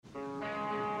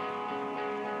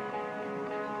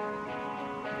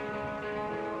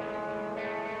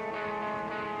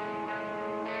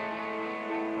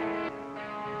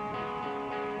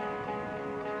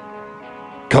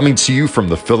Coming to you from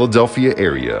the Philadelphia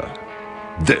area,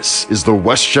 this is the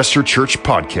Westchester Church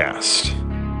Podcast.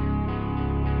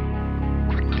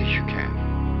 Quickly as you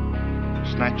can,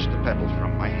 snatch the pebble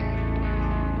from my hand.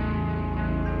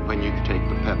 When you take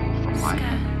the pebble from my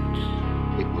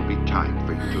hand, it will be time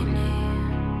for you to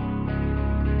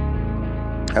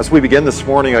leave. As we begin this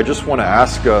morning, I just want to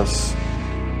ask us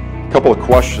a couple of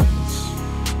questions.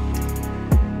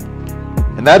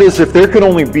 And that is, if there could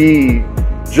only be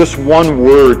just one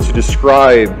word to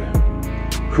describe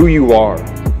who you are,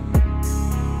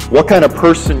 what kind of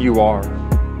person you are,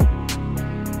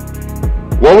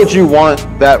 what would you want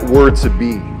that word to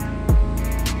be?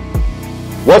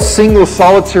 What single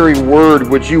solitary word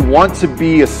would you want to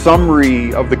be a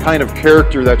summary of the kind of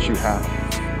character that you have?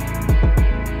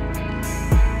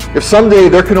 If someday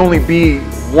there could only be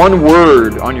one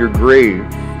word on your grave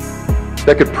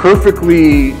that could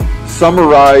perfectly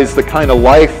summarize the kind of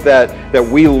life that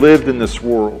we lived in this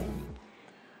world,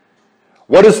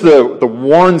 what is the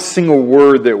one single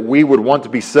word that we would want to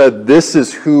be said? This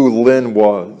is who Lynn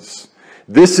was.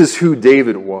 This is who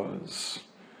David was.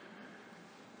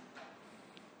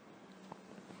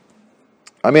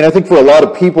 I mean, I think for a lot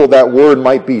of people that word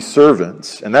might be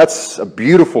servant, and that's a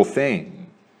beautiful thing.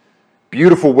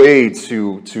 Beautiful way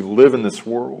to live in this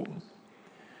world.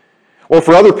 Well,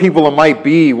 for other people it might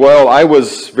be, well, I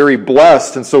was very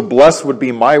blessed, and so blessed would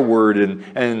be my word,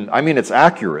 and I mean, it's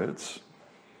accurate.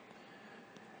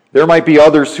 There might be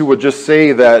others who would just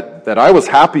say that I was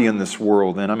happy in this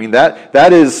world, and I mean,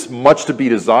 that is much to be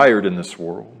desired in this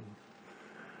world.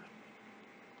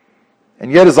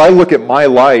 And yet, as I look at my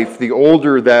life, the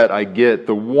older that I get,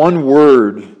 the one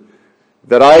word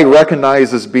that I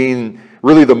recognize as being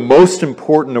really the most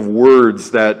important of words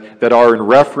that are in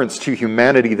reference to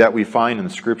humanity that we find in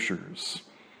the Scriptures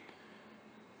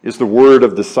is the word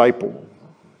of disciple.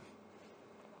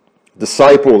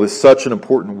 Disciple is such an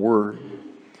important word.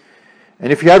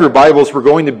 And if you have your Bibles, we're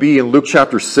going to be in Luke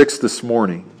chapter 6 this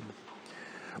morning.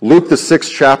 Luke the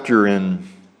 6th chapter, and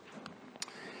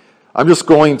I'm just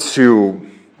going to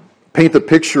paint the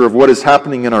picture of what is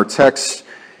happening in our text.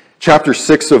 Chapter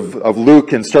 6 of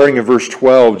Luke, and starting in verse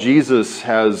 12, Jesus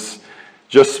has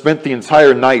just spent the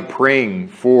entire night praying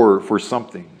for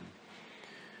something.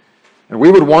 And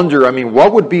we would wonder, I mean,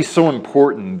 what would be so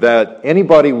important that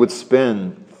anybody would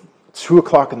spend 2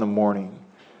 o'clock in the morning,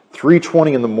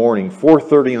 3:20 in the morning,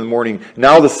 4:30 in the morning,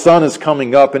 now the sun is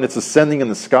coming up and it's ascending in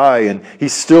the sky, and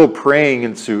he's still praying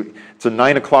into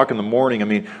 9 o'clock in the morning. I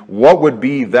mean, what would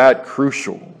be that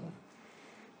crucial?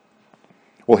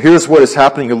 Well, here's what is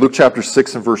happening in Luke chapter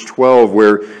 6 and verse 12,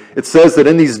 where it says that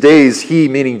in these days he,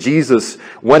 meaning Jesus,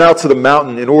 went out to the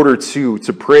mountain in order to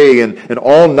pray, and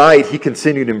all night he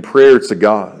continued in prayer to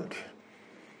God.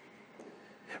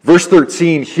 Verse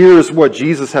 13, here's what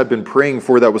Jesus had been praying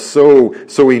for that was so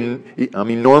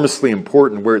enormously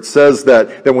important, where it says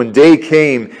that when day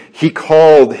came, he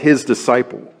called his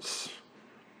disciples.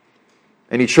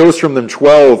 And he chose from them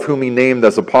 12, whom he named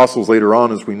as apostles later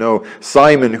on, as we know.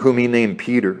 Simon, whom he named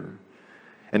Peter,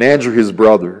 and Andrew his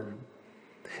brother,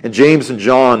 and James and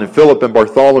John, and Philip and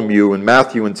Bartholomew, and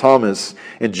Matthew and Thomas,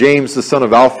 and James the son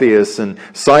of Alphaeus, and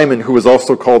Simon, who was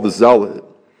also called the Zealot,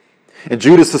 and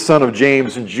Judas the son of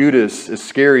James, and Judas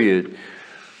Iscariot,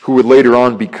 who would later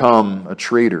on become a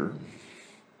traitor.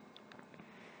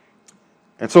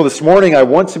 And so this morning I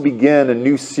want to begin a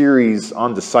new series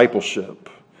on discipleship.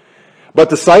 But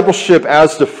discipleship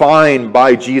as defined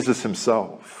by Jesus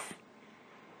himself.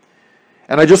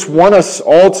 And I just want us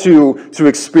all to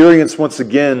experience once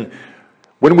again,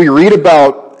 when we read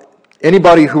about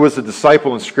anybody who was a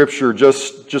disciple in Scripture,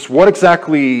 just what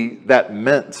exactly that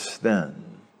meant then.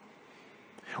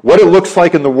 What it looks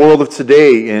like in the world of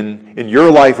today, in your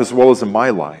life as well as in my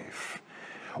life.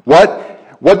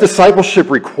 What discipleship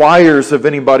requires of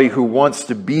anybody who wants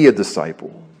to be a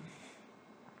disciple.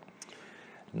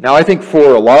 Now, I think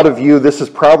for a lot of you, this is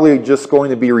probably just going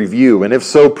to be review, and if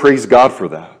so, praise God for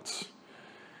that.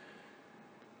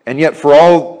 And yet, for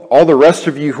all the rest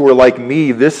of you who are like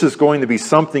me, this is going to be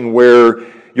something where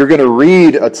you're going to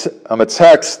read a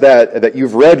text that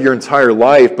you've read your entire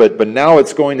life, but now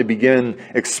it's going to begin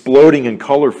exploding in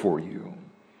color for you.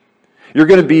 You're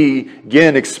going to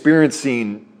begin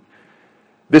experiencing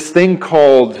this thing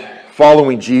called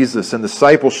following Jesus and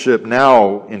discipleship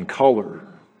now in color.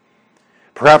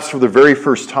 Perhaps for the very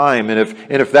first time, and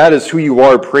if that is who you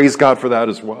are, praise God for that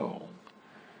as well.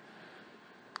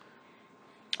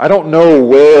 I don't know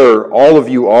where all of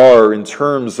you are in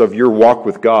terms of your walk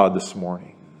with God this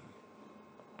morning.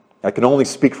 I can only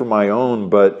speak for my own,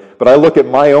 but I look at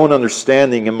my own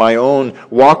understanding and my own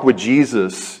walk with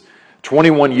Jesus,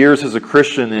 21 years as a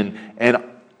Christian, and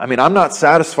I'm not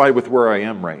satisfied with where I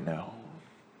am right now.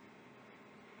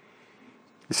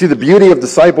 You see, the beauty of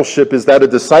discipleship is that a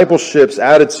discipleship's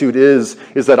attitude is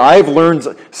that I've learned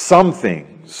some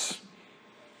things,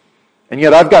 and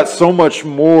yet I've got so much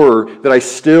more that I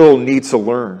still need to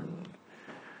learn.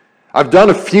 I've done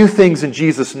a few things in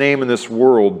Jesus' name in this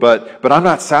world, but I'm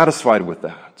not satisfied with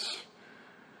that.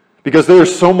 Because there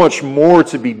is so much more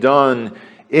to be done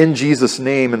in Jesus'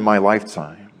 name in my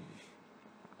lifetime.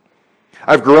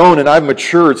 I've grown and I've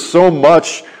matured so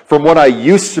much from what I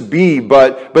used to be,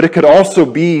 but it could also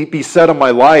be said of my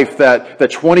life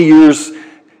that 20 years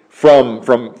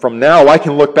from now, I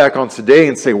can look back on today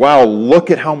and say, wow, look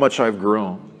at how much I've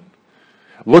grown.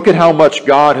 Look at how much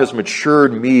God has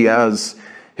matured me as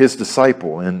His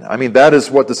disciple. And that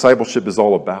is what discipleship is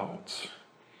all about.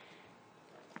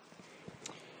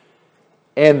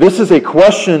 And this is a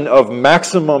question of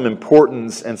maximum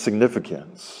importance and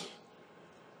significance.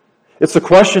 It's a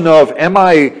question of, am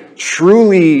I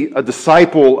truly a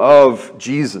disciple of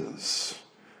Jesus?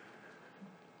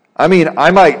 I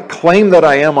might claim that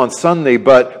I am on Sunday,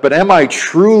 but am I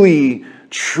truly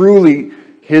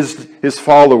His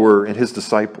follower and His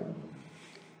disciple?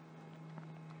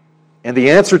 And the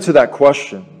answer to that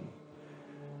question,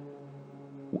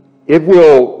 it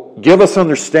will give us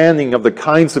understanding of the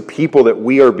kinds of people that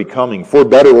we are becoming, for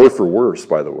better or for worse,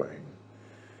 by the way.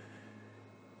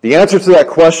 The answer to that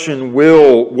question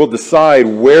will decide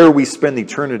where we spend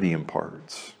eternity in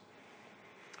parts.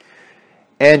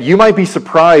 And you might be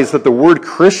surprised that the word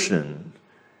Christian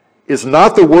is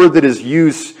not the word that is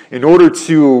used in order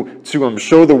to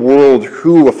show the world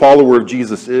who a follower of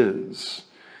Jesus is.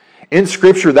 In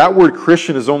Scripture, that word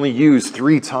Christian is only used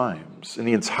 3 times in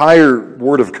the entire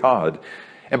Word of God.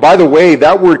 And by the way,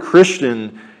 that word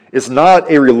Christian is not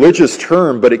a religious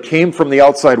term, but it came from the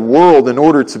outside world in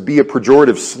order to be a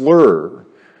pejorative slur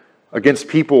against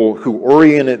people who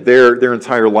oriented their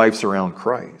entire lives around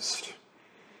Christ.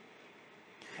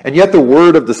 And yet the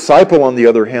word of disciple, on the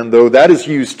other hand, though, that is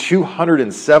used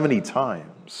 270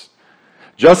 times,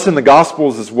 just in the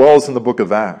Gospels as well as in the book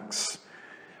of Acts.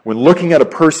 When looking at a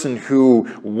person who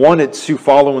wanted to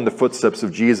follow in the footsteps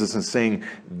of Jesus and saying,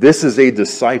 this is a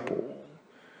disciple.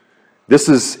 This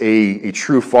is a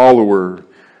true follower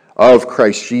of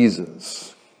Christ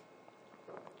Jesus.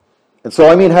 And so,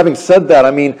 having said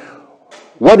that,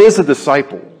 what is a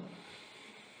disciple?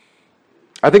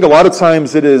 I think a lot of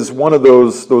times it is one of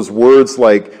those words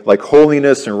like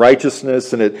holiness and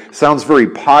righteousness, and it sounds very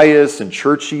pious and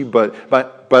churchy, but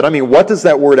what does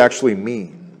that word actually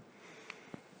mean?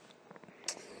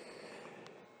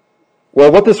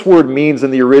 Well, what this word means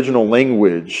in the original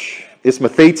language is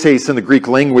mathetes in the Greek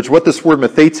language. What this word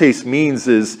mathetes means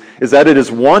is that it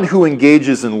is one who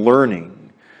engages in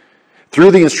learning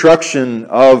through the instruction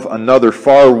of another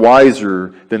far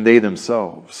wiser than they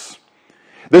themselves.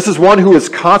 This is one who is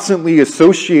constantly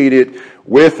associated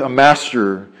with a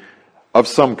master of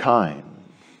some kind.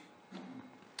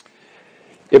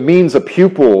 It means a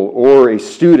pupil or a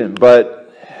student, but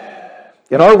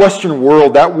in our Western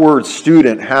world, that word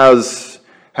student has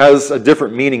a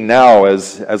different meaning now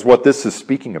as what this is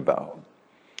speaking about.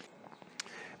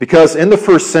 Because in the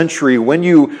first century, when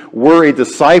you were a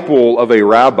disciple of a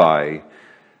rabbi,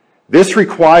 this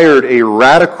required a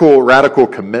radical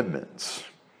commitment,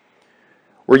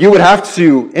 where you would have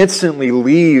to instantly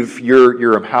leave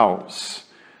your house,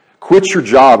 quit your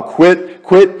job, quit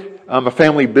a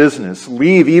family business,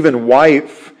 leave even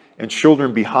wife and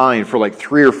children behind for like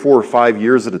 3 or 4 or 5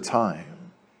 years at a time.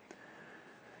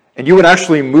 And you would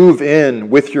actually move in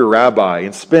with your rabbi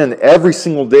and spend every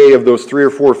single day of those 3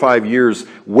 or 4 or 5 years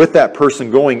with that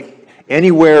person, going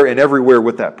anywhere and everywhere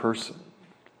with that person.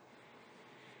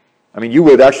 You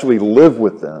would actually live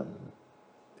with them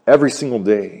every single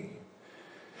day.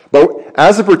 But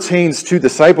as it pertains to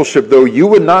discipleship, though, you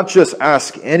would not just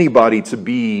ask anybody to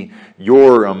be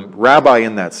your rabbi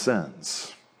in that sense.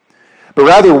 But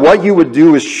rather, what you would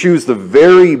do is choose the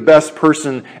very best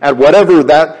person at whatever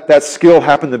that skill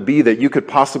happened to be that you could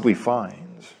possibly find.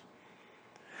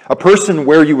 A person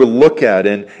where you would look at,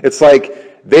 and it's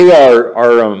like they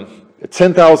are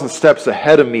 10,000 steps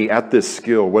ahead of me at this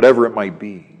skill, whatever it might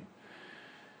be.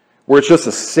 Where it's just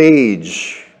a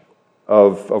sage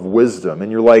of wisdom.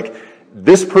 And you're like,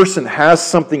 this person has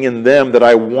something in them that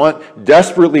I want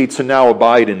desperately to now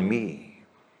abide in me.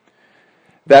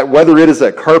 That whether it is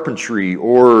at carpentry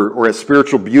or at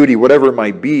spiritual beauty, whatever it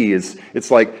might be,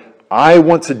 it's like, I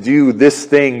want to do this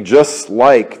thing just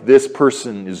like this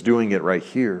person is doing it right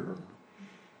here.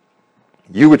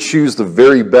 You would choose the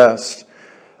very best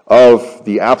of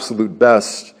the absolute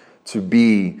best to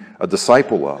be a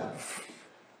disciple of.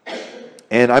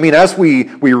 And I mean, as we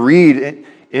read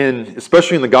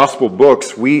especially in the gospel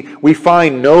books, we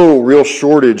find no real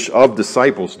shortage of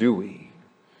disciples, do we?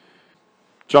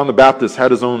 John the Baptist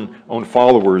had his own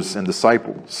followers and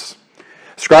disciples.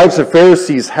 Scribes and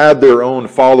Pharisees had their own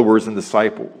followers and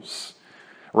disciples.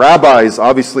 Rabbis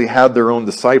obviously had their own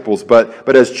disciples,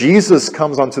 but as Jesus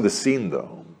comes onto the scene,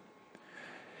 though,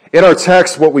 in our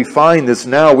text, what we find is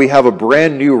now we have a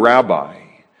brand new rabbi,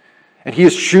 and he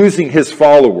is choosing his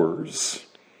followers.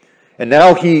 And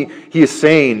now he is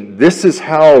saying, this is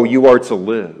how you are to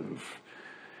live.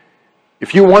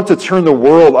 If you want to turn the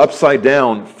world upside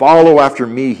down, follow after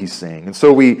me, he's saying. And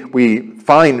so we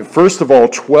find, first of all,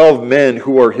 12 men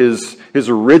who are his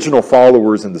original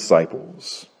followers and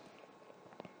disciples.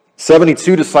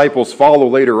 72 disciples follow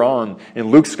later on in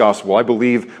Luke's gospel. I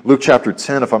believe Luke chapter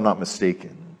 10, if I'm not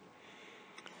mistaken.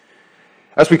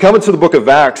 As we come into the book of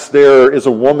Acts, there is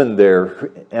a woman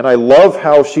there, and I love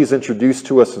how she's introduced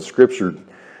to us in Scripture.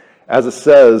 As it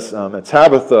says,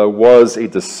 Tabitha was a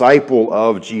disciple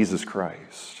of Jesus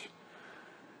Christ.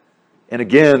 And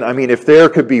again, I mean, if there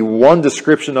could be one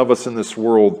description of us in this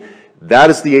world, that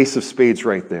is the ace of spades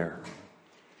right there.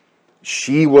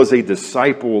 She was a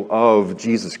disciple of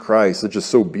Jesus Christ. It's just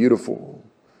so beautiful.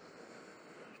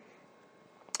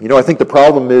 You know, I think the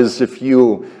problem is if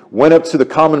you went up to the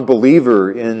common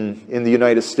believer in the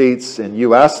United States and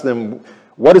you asked them,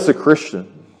 what is a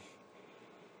Christian?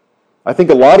 I think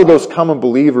a lot of those common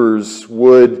believers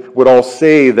would all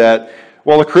say that,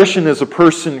 well, a Christian is a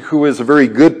person who is a very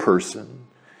good person.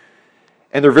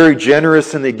 And they're very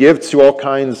generous and they give to all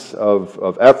kinds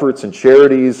of efforts and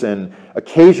charities. And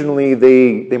occasionally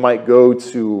they might go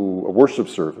to a worship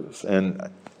service. And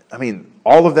I mean,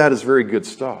 all of that is very good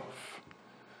stuff.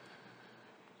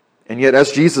 And yet,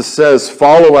 as Jesus says,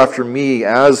 follow after me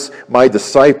as my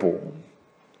disciple.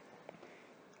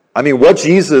 I mean, what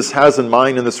Jesus has in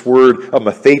mind in this word of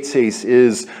mathetes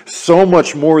is so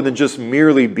much more than just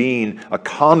merely being a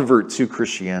convert to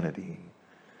Christianity.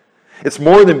 It's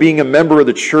more than being a member of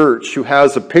the church who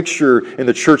has a picture in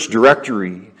the church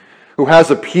directory, who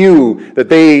has a pew that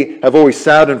they have always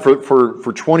sat in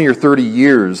for 20 or 30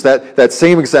 years, that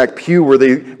same exact pew where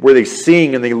they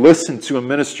sing and they listen to a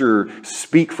minister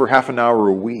speak for half an hour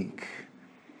a week.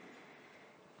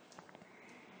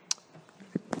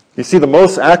 You see, the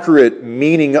most accurate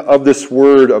meaning of this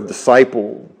word of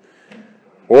disciple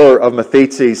or of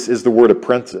mathetes is the word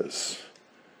apprentice.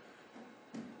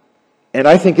 And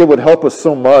I think it would help us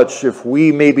so much if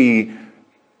we maybe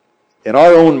in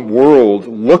our own world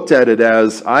looked at it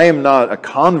as, I am not a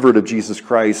convert of Jesus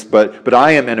Christ, but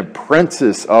I am an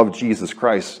apprentice of Jesus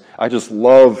Christ. I just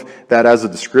love that as a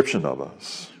description of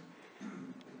us.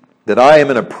 That I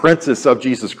am an apprentice of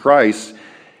Jesus Christ.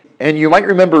 And you might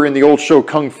remember in the old show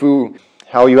Kung Fu,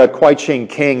 how you had Kwai Chang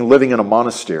Caine living in a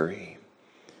monastery.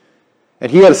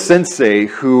 And he had a sensei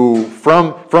who,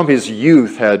 from his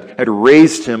youth, had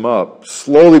raised him up,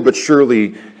 slowly but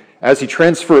surely, as he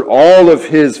transferred all of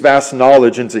his vast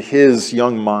knowledge into his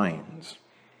young mind.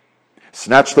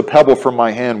 Snatch the pebble from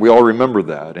my hand, we all remember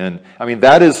that. And I mean,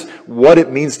 that is what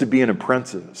it means to be an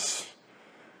apprentice.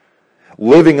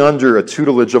 Living under a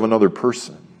tutelage of another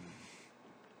person.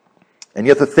 And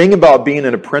yet the thing about being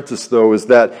an apprentice, though, is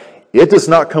that it does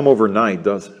not come overnight,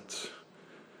 does it?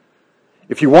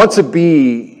 If you want to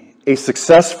be a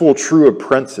successful, true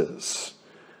apprentice,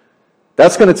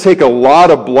 that's going to take a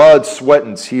lot of blood, sweat,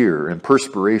 and tear and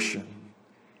perspiration.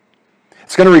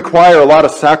 It's going to require a lot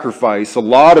of sacrifice, a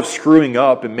lot of screwing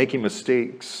up and making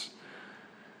mistakes.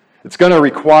 It's going to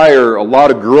require a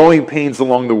lot of growing pains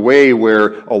along the way,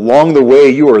 where along the way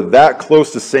you are that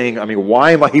close to saying, I mean,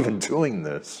 why am I even doing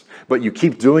this? But you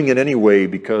keep doing it anyway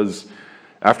because,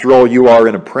 after all, you are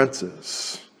an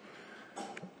apprentice.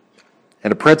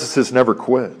 And apprentices never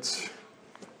quit.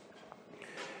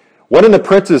 What an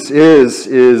apprentice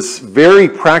is very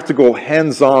practical,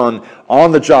 hands-on,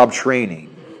 on-the-job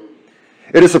training.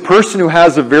 It is a person who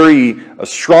has a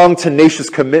strong, tenacious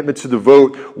commitment to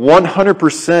devote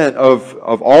 100%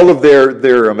 of all of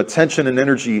their attention and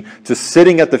energy to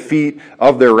sitting at the feet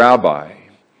of their rabbi.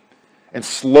 And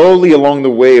slowly along the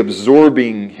way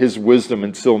absorbing his wisdom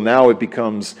until now it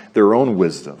becomes their own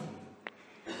wisdom.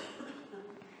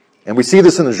 And we see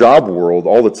this in the job world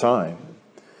all the time.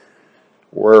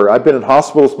 Where I've been in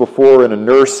hospitals before and a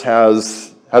nurse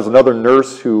has another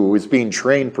nurse who is being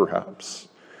trained perhaps.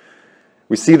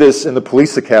 We see this in the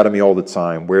police academy all the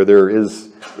time, where there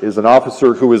is an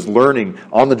officer who is learning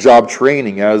on-the-job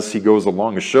training as he goes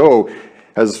along. A show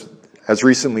has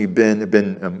recently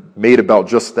been made about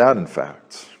just that, in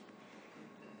fact.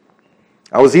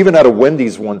 I was even at a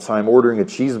Wendy's one time ordering a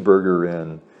cheeseburger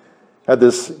and had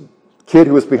this kid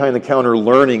who was behind the counter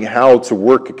learning how to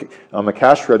work a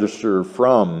cash register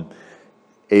from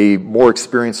a more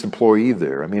experienced employee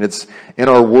there. I mean, it's in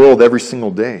our world every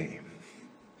single day.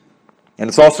 And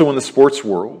it's also in the sports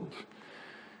world.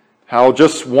 How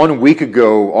just 1 week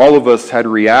ago, all of us had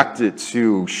reacted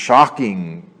to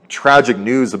shocking, tragic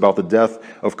news about the death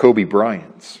of Kobe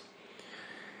Bryant.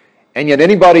 And yet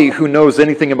anybody who knows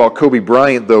anything about Kobe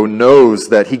Bryant, though, knows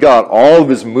that he got all of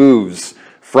his moves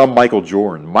from Michael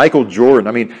Jordan. Michael Jordan,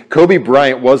 I mean, Kobe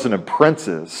Bryant was an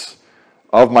apprentice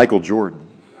of Michael Jordan.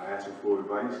 I asked him for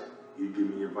advice. He'd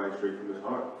give me advice straight from his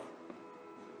heart.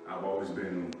 I've always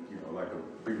been, like a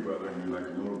big brother and you like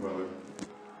a little brother.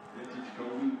 Vintage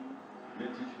Kobe,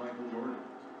 vintage Michael Jordan.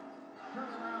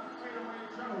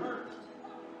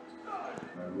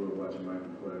 I grew up watching Michael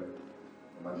play.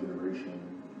 My generation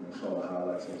saw the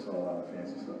highlights and saw a lot of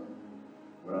fancy stuff.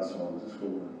 What I saw was the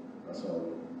schooling. I saw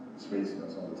the spacing.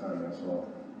 I saw the timing. I saw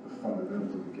the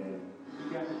fundamentals of the game.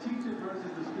 You got the teacher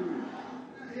versus the student.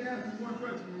 He asked me one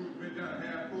question when we've been down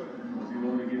half court. Was he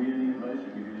willing to give you any advice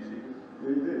or give you any secrets?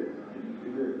 Yeah, he did. He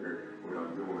did. What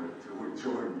I'm doing to what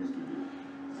Jordan used to do.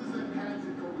 This is a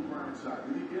patented Kobe Bryant shot.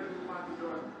 Did he get it from Michael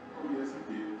Jordan? Oh, yes, he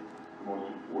did. The most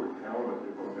important element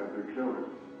they both got their killers.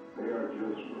 They are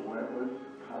just relentless,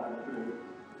 confident,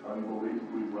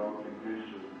 unbelievably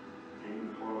well-conditioned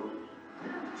game closers.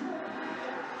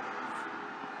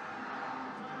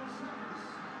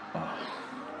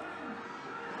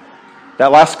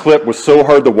 That last clip was so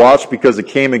hard to watch because it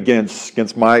came against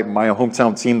my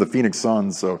hometown team, the Phoenix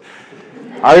Suns. So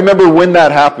I remember when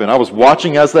that happened. I was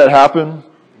watching as that happened,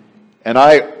 and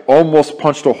I almost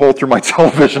punched a hole through my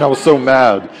television. I was so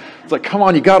mad. It's like, come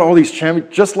on, you got all these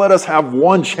championships. Just let us have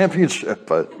one championship.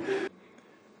 But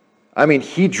I mean,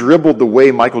 he dribbled the way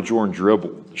Michael Jordan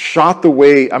dribbled, shot the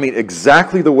way,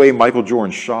 exactly the way Michael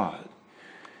Jordan shot.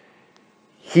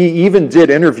 He even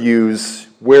did interviews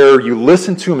where you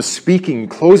listen to him speaking,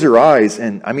 close your eyes,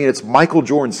 and it's Michael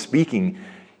Jordan speaking.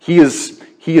 He is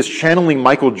channeling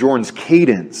Michael Jordan's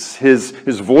cadence, his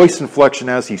voice inflection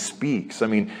as he speaks.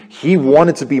 He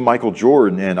wanted to be Michael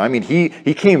Jordan, and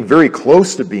he came very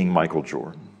close to being Michael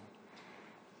Jordan.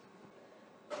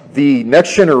 The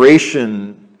next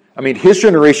generation, his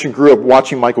generation grew up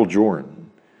watching Michael Jordan,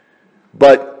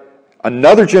 but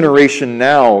another generation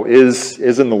now is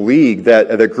in the league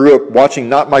that grew up watching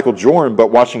not Michael Jordan, but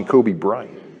watching Kobe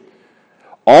Bryant.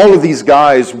 All of these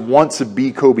guys want to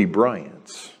be Kobe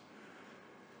Bryant.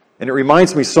 And it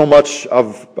reminds me so much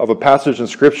of a passage in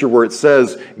Scripture where it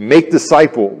says, make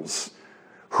disciples.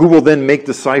 Who will then make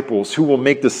disciples? Who will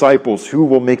make disciples? Who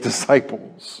will make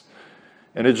disciples?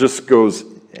 And it just goes,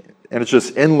 and it's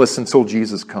just endless until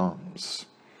Jesus comes.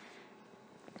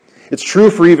 It's true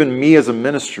for even me as a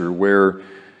minister, where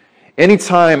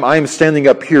anytime I'm standing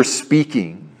up here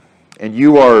speaking and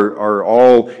you are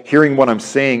all hearing what I'm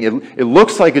saying, it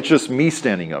looks like it's just me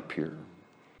standing up here.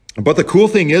 But the cool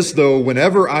thing is, though,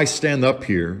 whenever I stand up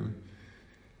here,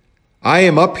 I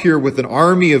am up here with an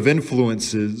army of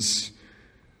influences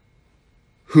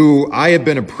who I have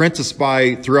been apprenticed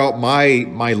by throughout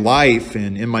my life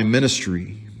and in my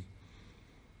ministry.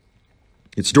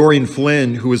 It's Dorian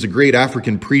Flynn, who is a great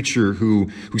African preacher who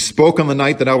spoke on the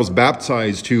night that I was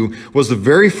baptized, who was the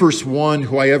very first one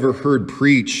who I ever heard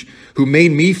preach, who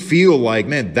made me feel like,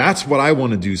 man, that's what I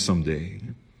want to do someday.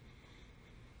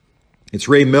 It's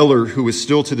Ray Miller, who is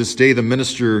still to this day the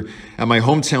minister at my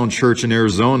hometown church in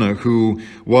Arizona, he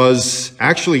was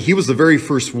the very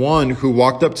first one who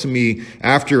walked up to me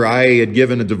after I had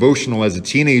given a devotional as a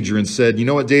teenager and said, you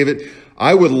know what, David,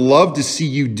 I would love to see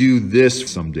you do this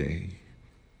someday.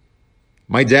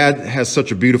 My dad has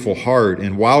such a beautiful heart,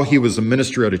 and while he was a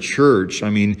minister at a church,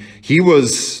 he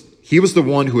was the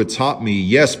one who had taught me,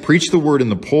 yes, preach the word in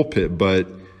the pulpit, but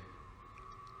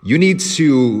you need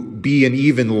to be an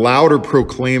even louder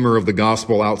proclaimer of the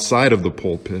gospel outside of the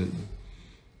pulpit.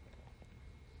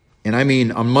 And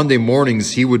on Monday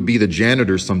mornings, he would be the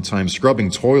janitor sometimes,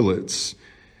 scrubbing toilets,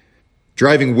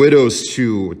 driving widows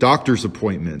to doctor's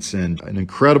appointments, and an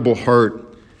incredible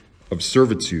heart of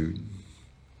servitude.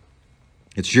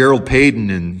 It's Gerald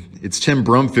Payton, and it's Tim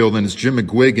Brumfield, and it's Jim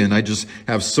McGuigan. I just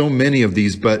have so many of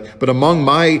these, but among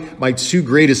my two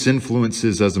greatest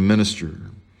influences as a minister,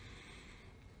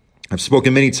 I've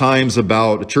spoken many times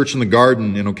about a church in the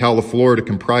garden in Ocala, Florida,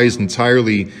 comprised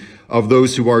entirely of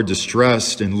those who are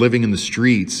distressed and living in the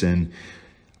streets. And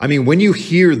when you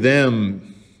hear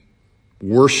them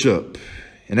worship,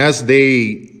 and as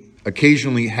they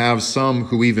occasionally have some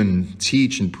who even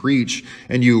teach and preach,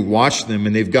 and you watch them,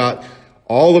 and they've got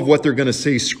all of what they're going to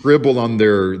say scribbled on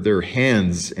their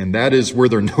hands, and that is where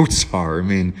their notes are.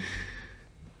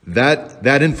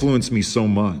 that influenced me so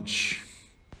much.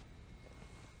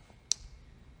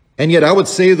 And yet I would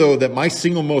say, though, that my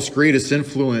single most greatest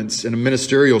influence, in a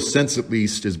ministerial sense at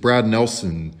least, is Brad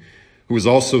Nelson, who was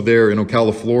also there in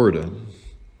Ocala, Florida.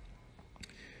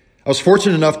 I was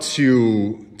fortunate enough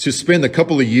to spend a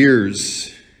couple of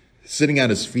years sitting at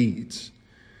his feet.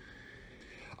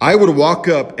 I would walk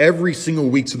up every single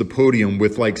week to the podium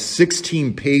with like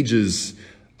 16 pages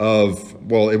of,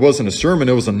 well, it wasn't a sermon,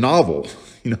 it was a novel,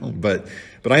 but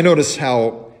I noticed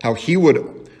how he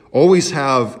would always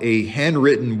have a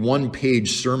handwritten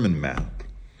one-page sermon map.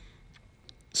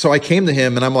 So I came to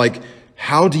him and I'm like,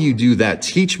 how do you do that?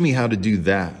 Teach me how to do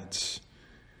that.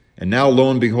 And now, lo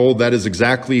and behold, that is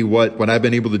exactly what I've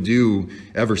been able to do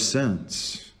ever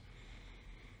since.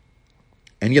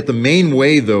 And yet the main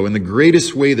way, though, and the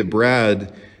greatest way that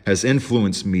Brad has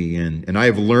influenced me, and I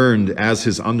have learned as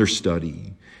his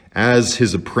understudy, as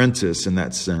his apprentice in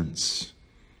that sense.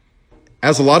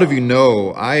 As a lot of you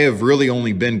know, I have really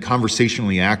only been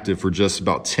conversationally active for just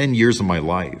about 10 years of my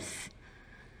life.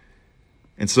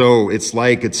 And so it's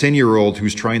like a 10-year-old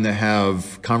who's trying to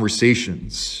have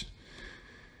conversations.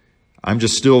 I'm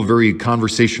just still very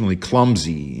conversationally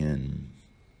clumsy. And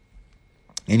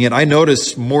yet I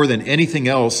notice more than anything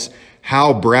else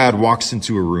how Brad walks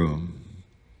into a room,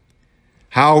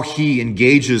 how he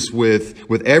engages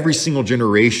with every single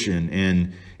generation.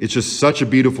 And it's just such a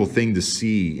beautiful thing to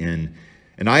see. And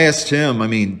I asked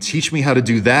him, teach me how to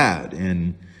do that.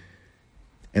 And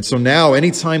so now,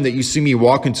 anytime that you see me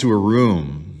walk into a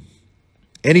room,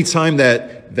 anytime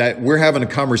that we're having a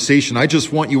conversation, I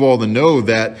just want you all to know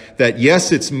that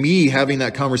yes, it's me having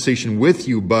that conversation with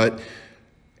you,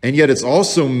 and yet it's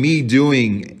also me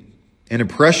doing an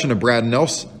impression of Brad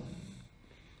Nelson.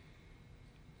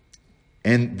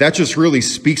 And that just really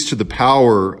speaks to the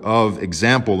power of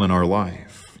example in our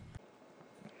life.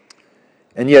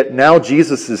 And yet now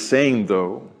Jesus is saying,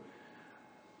 though,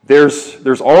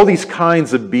 there's all these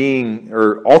kinds of being,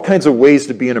 or all kinds of ways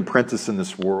to be an apprentice in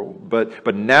this world.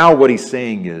 But now what he's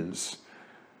saying is,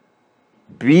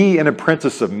 be an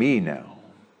apprentice of me now.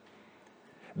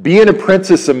 Be an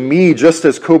apprentice of me just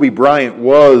as Kobe Bryant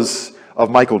was of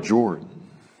Michael Jordan.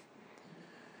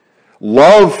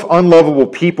 Love unlovable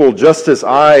people just as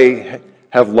I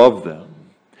have loved them.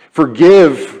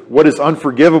 Forgive what is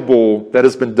unforgivable that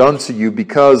has been done to you,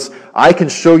 because I can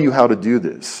show you how to do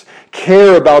this.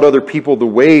 Care about other people the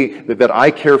way that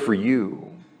I care for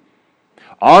you.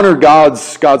 Honor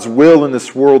God's will in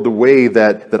this world the way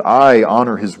that I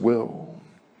honor His will.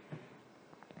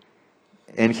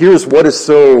 And here's what is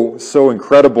so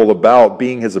incredible about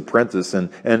being His apprentice,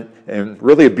 and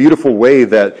really a beautiful way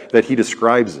that He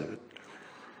describes it.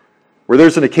 Where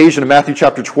there's an occasion in Matthew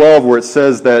chapter 12 where it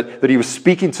says that He was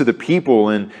speaking to the people,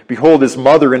 and behold, His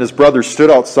mother and His brother stood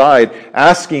outside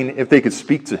asking if they could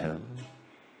speak to Him.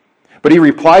 But He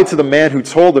replied to the man who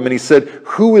told him, and He said,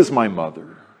 "Who is my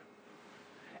mother?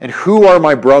 And who are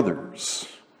my brothers?"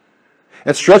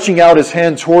 And stretching out His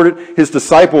hand toward His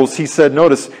disciples, He said,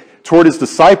 notice, toward His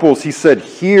disciples, He said,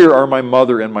 "Here are my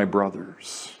mother and my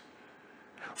brothers.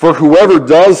 For whoever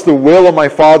does the will of my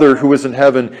Father who is in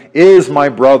heaven is my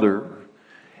brother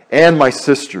and my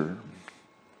sister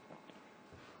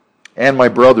and my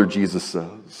brother," Jesus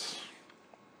says.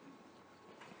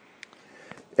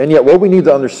 And yet what we need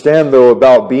to understand, though,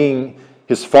 about being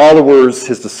His followers,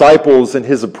 His disciples, and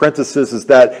His apprentices is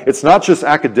that it's not just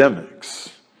academics.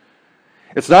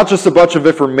 It's not just a bunch of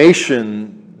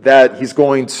information that He's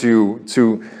going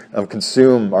to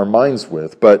consume our minds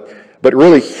with, but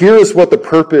really here's what the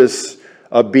purpose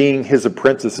of being His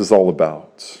apprentice is all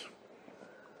about.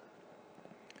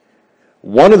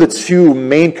 One of the two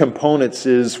main components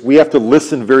is we have to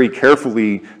listen very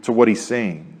carefully to what He's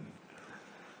saying.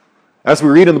 As we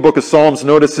read in the book of Psalms,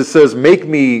 notice it says, "Make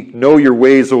me know your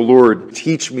ways, O Lord.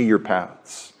 Teach me your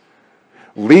paths.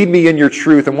 Lead me in your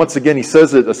truth." And once again, He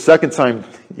says it a second time.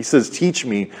 He says, "Teach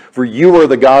me, for you are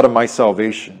the God of my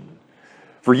salvation.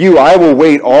 For you I will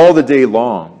wait all the day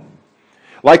long."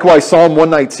 Likewise, Psalm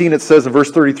 119, it says in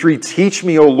verse 33, "Teach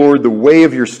me, O Lord, the way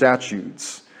of your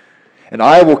statutes, and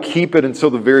I will keep it until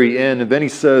the very end." And then He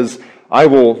says, "I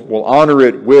will honor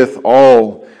it with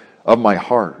all of my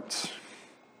heart."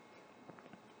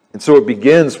 And so it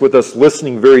begins with us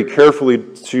listening very carefully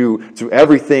to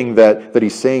everything that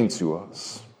He's saying to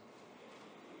us.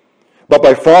 But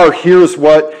by far, here's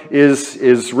what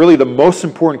is really the most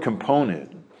important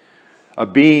component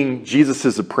of being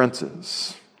Jesus'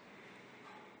 apprentice.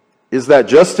 Is that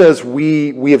just as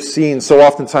we have seen so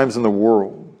oftentimes in the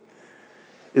world,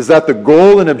 is that the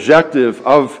goal and objective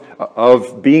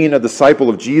of being a disciple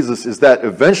of Jesus is that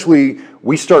eventually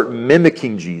we start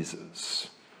mimicking Jesus.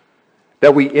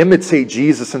 that we imitate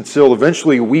Jesus until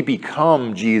eventually we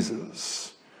become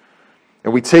Jesus.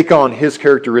 And we take on his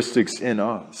characteristics in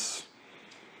us.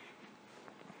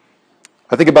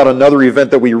 I think about another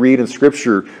event that we read in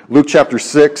Scripture, Luke chapter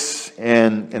 6,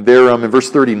 and there in verse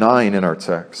 39 in our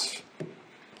text.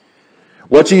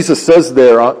 What Jesus says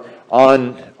there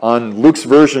on Luke's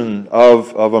version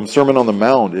of Sermon on the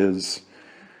Mount is,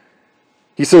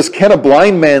 he says, "Can a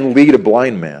blind man lead a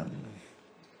blind man?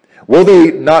 Will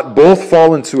they not both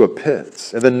fall into a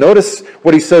pit?" And then notice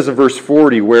what he says in verse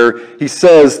 40, where he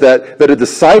says that a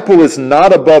disciple is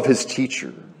not above his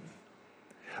teacher.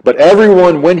 But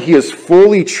everyone, when he is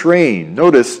fully trained,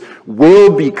 notice, will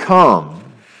become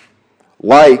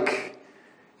like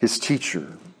his teacher.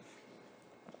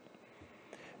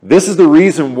 This is the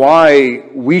reason why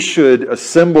we should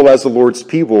assemble as the Lord's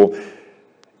people,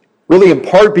 really in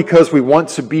part because we want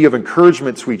to be of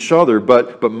encouragement to each other,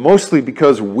 but mostly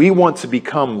because we want to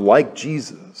become like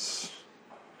Jesus.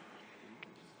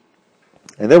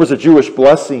 And there was a Jewish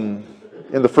blessing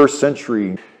in the first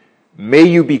century. May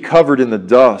you be covered in the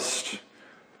dust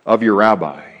of your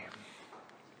rabbi.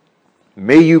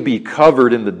 May you be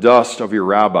covered in the dust of your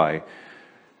rabbi.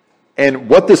 And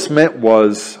what this meant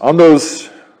was, on those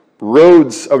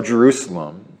roads of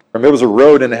Jerusalem, there was a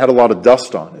road and it had a lot of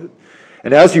dust on it.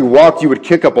 And as you walked, you would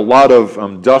kick up a lot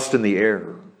of dust in the air.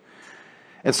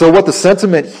 And so what the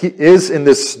sentiment is in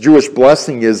this Jewish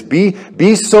blessing is,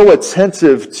 be so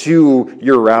attentive to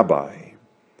your rabbi.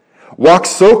 Walk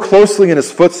so closely in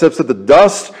his footsteps that the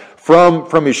dust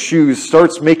from his shoes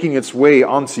starts making its way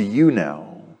onto you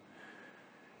now.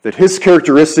 That his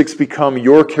characteristics become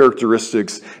your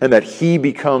characteristics and that he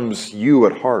becomes you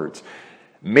at heart.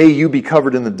 May you be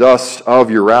covered in the dust of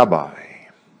your rabbi.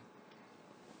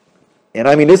 And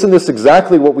I mean, isn't this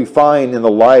exactly what we find in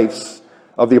the lives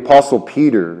of the Apostle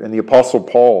Peter and the Apostle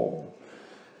Paul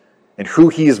and who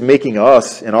he is making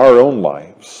us in our own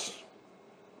lives?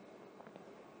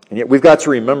 And yet we've got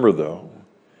to remember, though,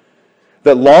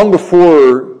 that long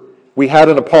before we had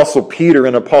an Apostle Peter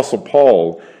and Apostle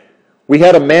Paul, we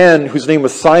had a man whose name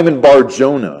was Simon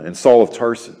Bar-Jonah and Saul of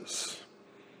Tarsus.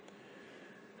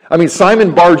 I mean,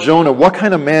 Simon Bar-Jonah, what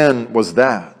kind of man was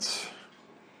that?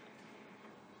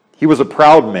 He was a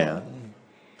proud man.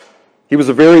 He was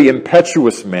a very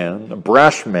impetuous man, a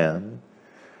brash man.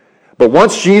 But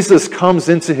once Jesus comes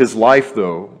into his life,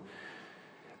 though,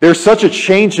 there's such a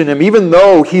change in him, even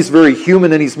though he's very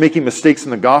human and he's making mistakes in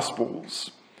the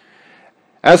Gospels.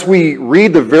 As we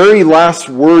read the very last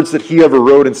words that he ever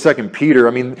wrote in 2 Peter,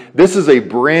 I mean, this is a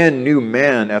brand new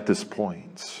man at this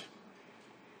point.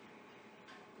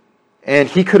 And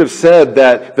he could have said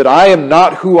that I am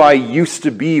not who I used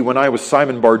to be when I was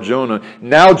Simon Bar-Jonah.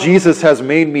 Now Jesus has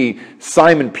made me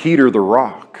Simon Peter the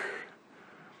Rock.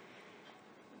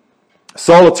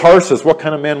 Saul of Tarsus, what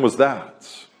kind of man was that?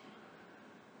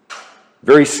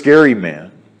 Very scary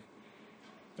man.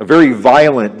 A very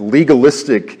violent,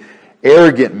 legalistic,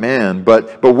 arrogant man.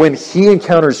 But when he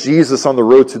encounters Jesus on the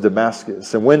road to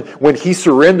Damascus, and when he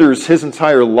surrenders his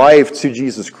entire life to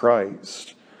Jesus Christ,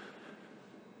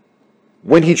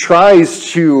 when he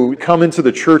tries to come into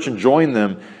the church and join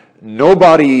them,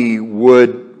 nobody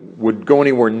would go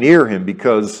anywhere near him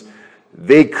because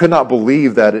they could not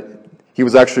believe that he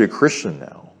was actually a Christian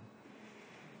now.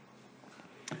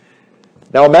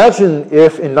 Now imagine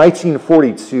if in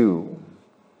 1942,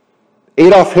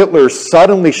 Adolf Hitler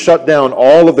suddenly shut down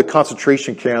all of the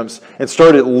concentration camps and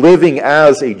started living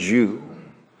as a Jew.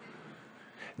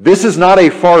 This is not a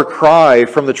far cry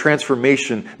from the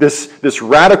transformation, this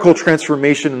radical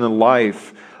transformation in the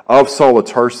life of Saul of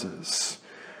Tarsus.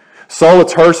 Saul of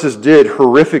Tarsus did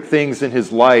horrific things in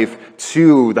his life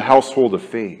to the household of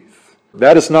faith.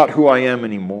 That is not who I am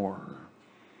anymore.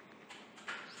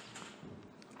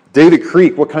 David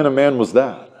Creek, what kind of man was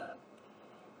that?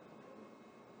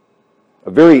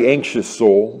 A very anxious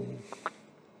soul,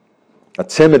 a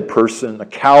timid person, a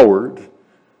coward,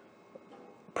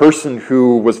 a person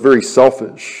who was very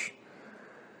selfish.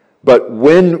 But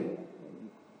when,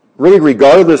 really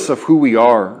regardless of who we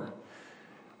are,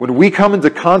 when we come into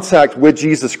contact with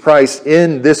Jesus Christ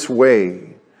in this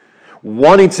way,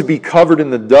 wanting to be covered in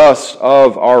the dust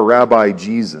of our Rabbi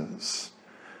Jesus,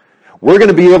 we're going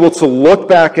to be able to look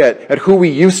back at who we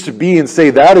used to be and say,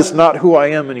 that is not who I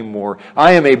am anymore.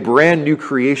 I am a brand new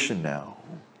creation now.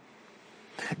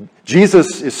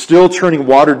 Jesus is still turning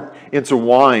water into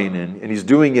wine, and he's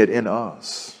doing it in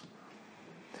us.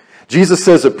 Jesus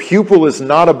says a pupil is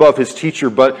not above his teacher,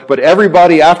 but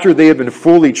everybody, after they have been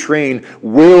fully trained,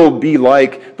 will be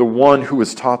like the one who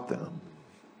has taught them.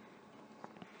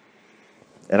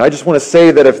 And I just want to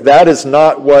say that if that is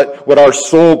not what our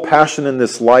sole passion in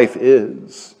this life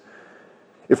is,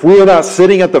 if we are not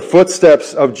sitting at the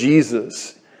footsteps of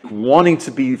Jesus, wanting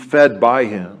to be fed by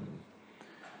Him,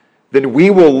 then we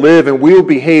will live and we will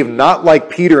behave not like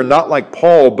Peter and not like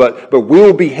Paul, but we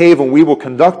will behave and we will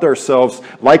conduct ourselves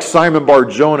like Simon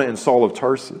Bar-Jonah and Saul of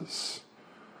Tarsus.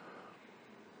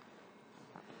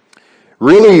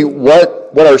 Really,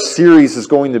 what our series is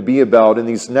going to be about in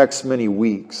these next many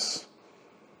weeks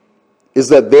is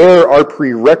that there are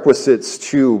prerequisites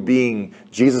to being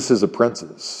Jesus'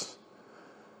 apprentice.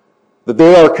 That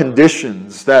there are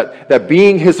conditions, that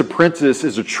being His apprentice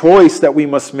is a choice that we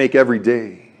must make every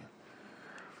day.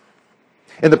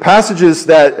 In the passages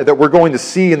that we're going to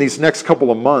see in these next couple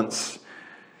of months,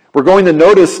 we're going to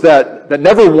notice that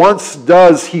never once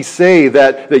does He say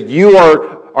that you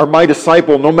are my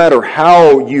disciple no matter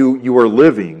how you are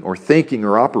living or thinking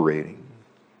or operating.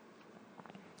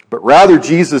 But rather,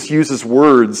 Jesus uses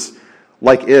words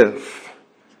like if,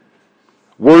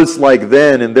 words like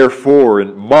then and therefore,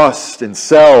 and must and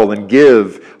shall and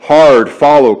give, hard,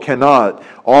 follow, cannot,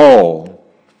 all,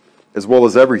 as well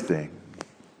as everything.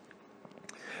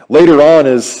 Later on,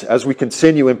 as we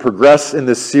continue and progress in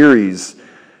this series,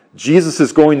 Jesus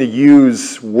is going to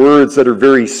use words that are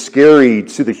very scary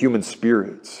to the human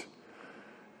spirit.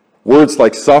 Words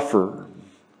like suffer,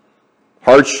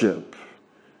 hardship,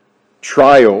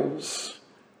 trials,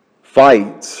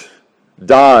 fight,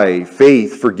 die,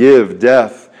 faith, forgive,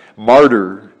 death,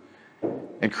 martyr,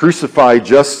 and crucify,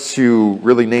 just to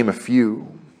really name a few.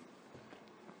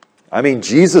 I mean,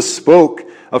 Jesus spoke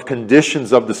of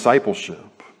conditions of discipleship.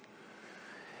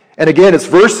 And again, it's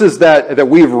verses that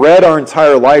we've read our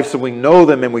entire life, so we know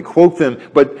them and we quote them,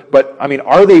 but I mean,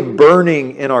 are they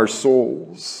burning in our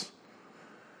souls?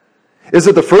 Is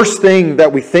it the first thing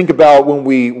that we think about when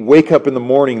we wake up in the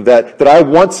morning, that I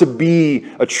want to be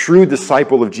a true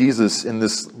disciple of Jesus in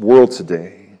this world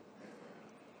today?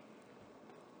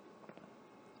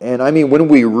 And I mean, when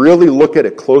we really look at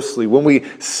it closely, when we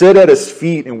sit at His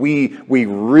feet and we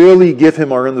really give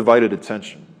Him our undivided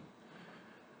attention,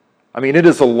 I mean, it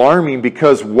is alarming,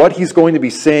 because what He's going to be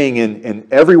saying in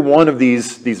every one of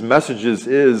these messages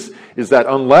is that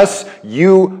unless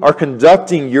you are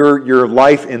conducting your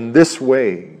life in this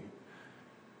way,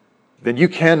 then you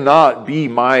cannot be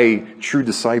my true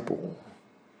disciple.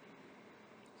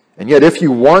 And yet, if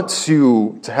you want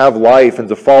to have life and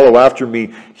to follow after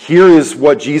me, here is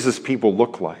what Jesus' people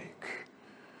look like.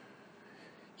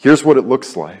 Here's what it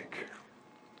looks like.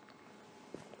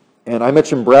 And I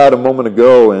mentioned Brad a moment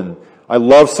ago, and I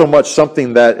love so much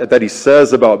something that he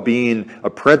says about being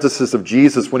apprentices of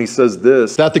Jesus when he says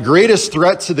this: that the greatest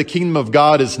threat to the kingdom of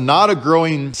God is not a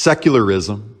growing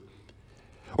secularism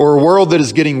or a world that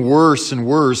is getting worse and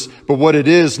worse, but what it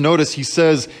is, notice he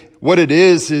says, what it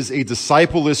is a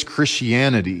discipleless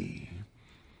Christianity.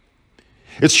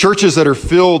 It's churches that are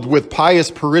filled with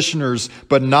pious parishioners,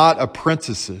 but not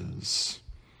apprentices.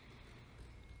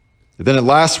 Then at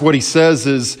last what he says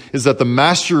is that the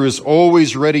master is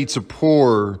always ready to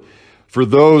pour for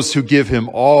those who give him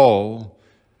all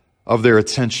of their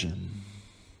attention.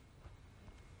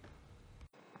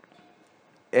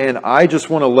 And I just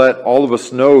want to let all of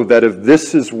us know that if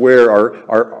this is where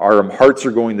our hearts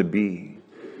are going to be,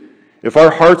 if our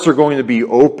hearts are going to be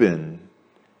open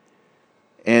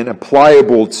and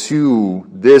pliable to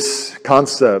this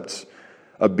concept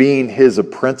of being his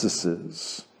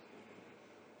apprentices,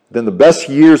 then the best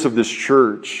years of this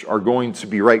church are going to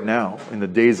be right now, in the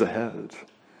days ahead.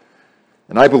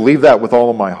 And I believe that with all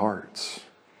of my heart.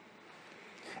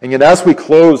 And yet, as we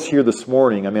close here this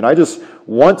morning, I mean, I just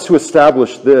want to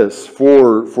establish this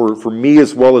for me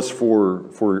as well as for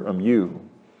you,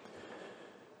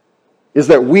 is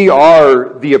that we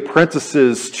are the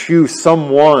apprentices to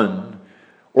someone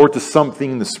or to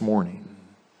something this morning.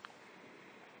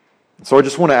 So I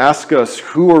just want to ask us,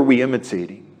 who are we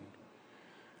imitating?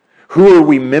 Who are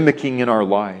we mimicking in our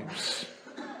lives?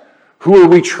 Who are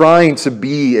we trying to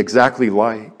be exactly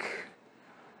like?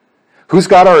 Who's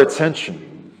got our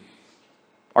attention,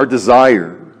 our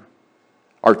desire,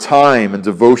 our time and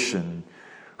devotion?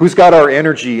 Who's got our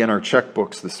energy and our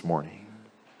checkbooks this morning?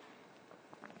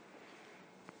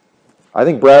 I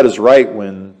think Brad is right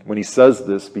when he says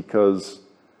this, because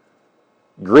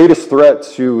greatest threat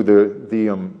to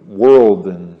the world,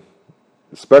 and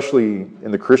especially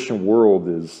in the Christian world,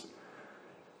 is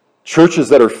churches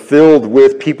that are filled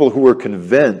with people who are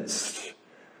convinced,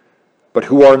 but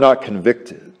who are not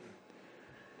convicted.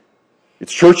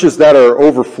 It's churches that are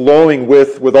overflowing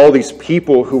with all these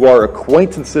people who are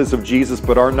acquaintances of Jesus,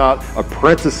 but are not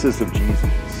apprentices of Jesus.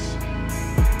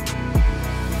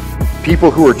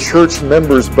 people who are church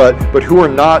members, but who are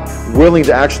not willing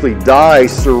to actually die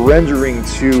surrendering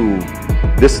to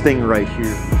this thing right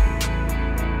here.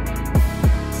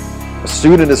 A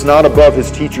student is not above his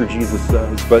teacher, Jesus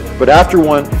says, but after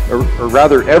one, or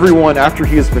rather everyone after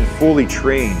he has been fully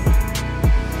trained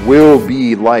will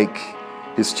be like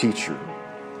his teacher.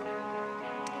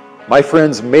 My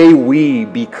friends, may we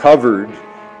be covered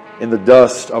in the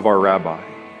dust of our rabbi.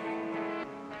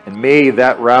 And may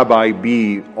that rabbi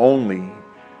be only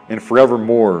and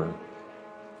forevermore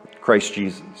Christ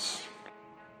Jesus.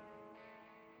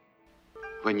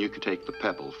 When you take the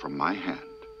pebble from my hand,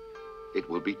 it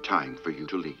will be time for you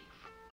to leave.